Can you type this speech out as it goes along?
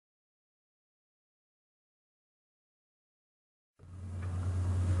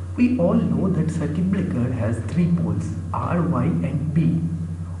We all know that circuit breaker has three poles R, Y and B.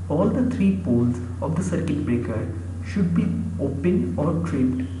 All the three poles of the circuit breaker should be open or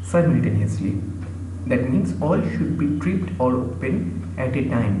tripped simultaneously. That means all should be tripped or open at a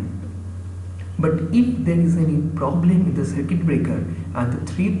time. But if there is any problem in the circuit breaker and the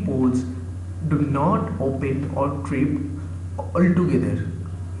three poles do not open or trip altogether,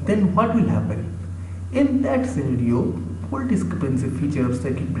 then what will happen? In that scenario, pole discrepancy feature of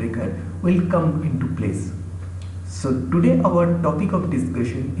circuit breaker will come into place. So today our topic of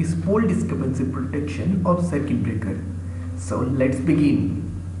discussion is pole discrepancy protection of circuit breaker. So let's begin.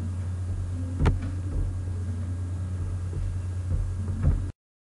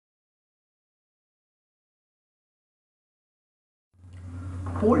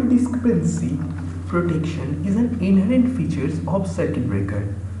 Pole discrepancy protection is an inherent feature of circuit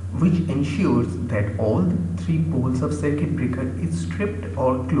breaker which ensures that all the three poles of circuit breaker is stripped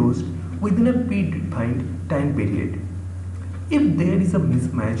or closed within a predefined time period. If there is a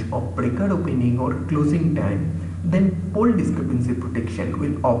mismatch of breaker opening or closing time, then pole discrepancy protection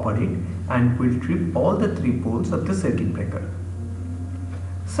will operate and will trip all the three poles of the circuit breaker.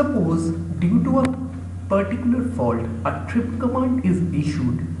 Suppose due to a particular fault, a trip command is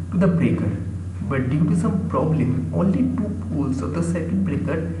issued to the breaker, but due to some problem, only two poles of the circuit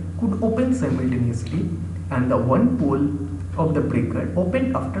breaker could open simultaneously and the one pole of the breaker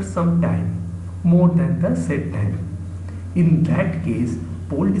opened after some time, more than the set time. In that case,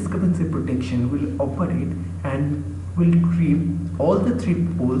 pole discrepancy protection will operate and will trip all the three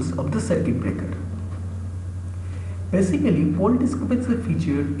poles of the circuit breaker. Basically, pole discrepancy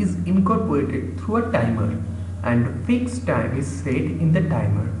feature is incorporated through a timer and fixed time is set in the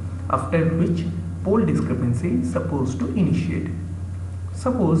timer, after which pole discrepancy is supposed to initiate.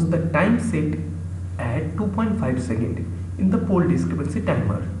 Suppose the time set at 2.5 seconds in the pole discrepancy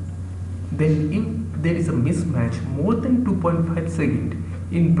timer. Then if there is a mismatch more than 2.5 seconds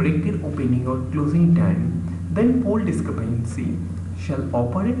in breaker opening or closing time, then pole discrepancy shall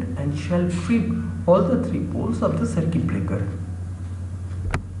operate and shall trip all the three poles of the circuit breaker.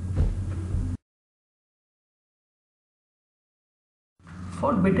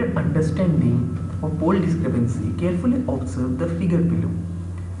 For better understanding of pole discrepancy, carefully observe the figure below.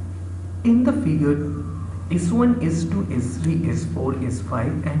 In the figure, S1, S2, S3, S4,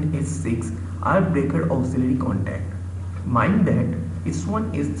 S5 and S6 are breaker auxiliary contact. Mind that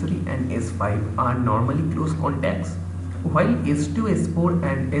S1, S3 and S5 are normally closed contacts, while S2, S4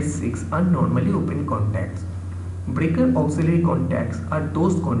 and S6 are normally open contacts. Breaker auxiliary contacts are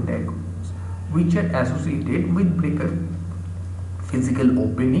those contacts which are associated with breaker physical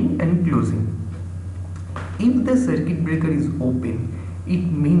opening and closing. If the circuit breaker is open, it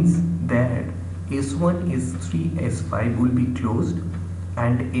means that S1, S3, S5 will be closed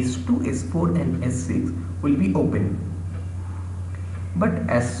and S2, S4 and S6 will be open. But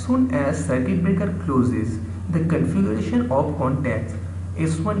as soon as circuit breaker closes, the configuration of contacts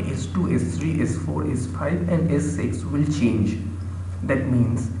S1, S2, S3, S4, S5 and S6 will change. That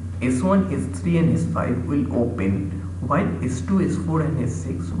means S1, S3 and S5 will open while S2, S4 and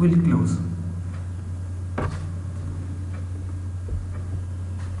S6 will close.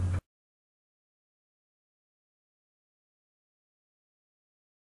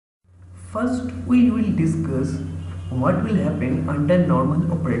 First, we will discuss what will happen under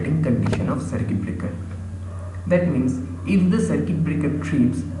normal operating condition of circuit breaker. That means if the circuit breaker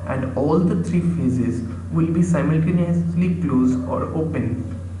trips and all the three phases will be simultaneously closed or open,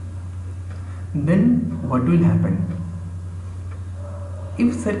 then what will happen?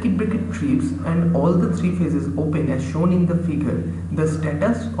 If circuit breaker trips and all the three phases open as shown in the figure, the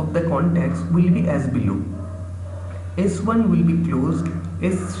status of the contacts will be as below. S1 will be closed,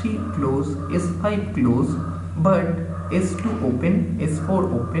 S3 closed, S5 closed, but S2 open,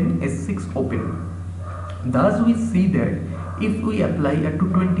 S4 open, S6 open. Thus we see that if we apply a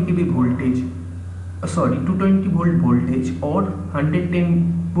 220 kV voltage, 220 volt voltage or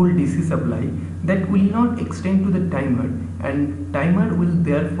 110 volt DC supply, that will not extend to the timer and timer will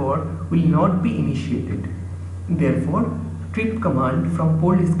therefore not be initiated. Therefore, trip command from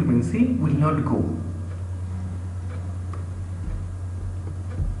pole discrepancy will not go.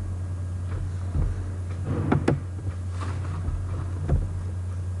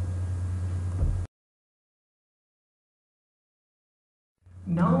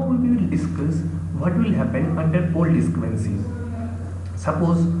 Now we will discuss what will happen under pole discrepancy.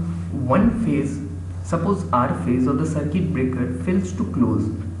 Suppose R phase of the circuit breaker fails to close.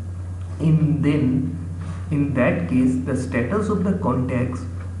 In that case, the status of the contacts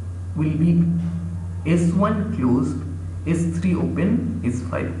will be S1 closed, S3 open,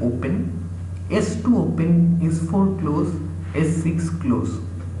 S5 open, S2 open, S4 close, S6 close.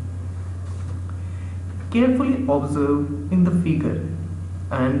 Carefully observe in the figure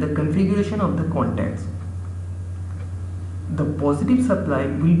and the configuration of the contacts. The positive supply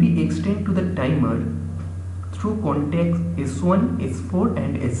will be extended to the timer through contacts S1, S4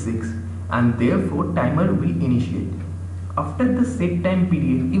 and S6, and therefore timer will initiate. After the set time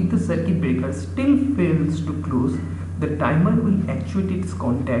period, if the circuit breaker still fails to close, the timer will actuate its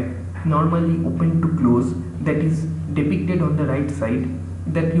contact normally open to close, that is depicted on the right side,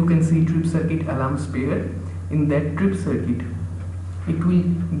 that you can see trip circuit alarm pair. In that trip circuit, it will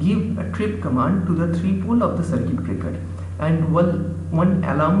give a trip command to the 3 pole of the circuit breaker, and one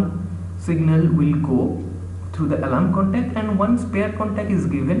alarm signal will go through the alarm contact, and one spare contact is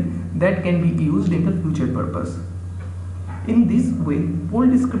given that can be used in the future purpose. In this way, pole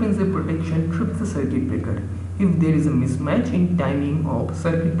discrepancy protection trips the circuit breaker if there is a mismatch in timing of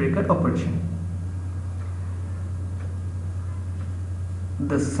circuit breaker operation.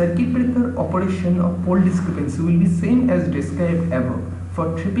 The circuit breaker operation of pole discrepancy will be same as described above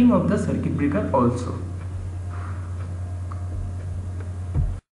for tripping of the circuit breaker also.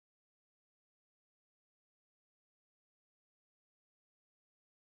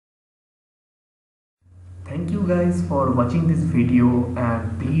 Thank you guys for watching this video,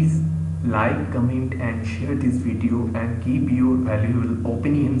 and please like, comment and share this video, and keep your valuable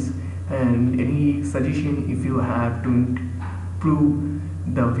opinions and any suggestion if you have to improve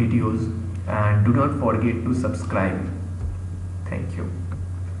the videos, and do not forget to subscribe. Thank you.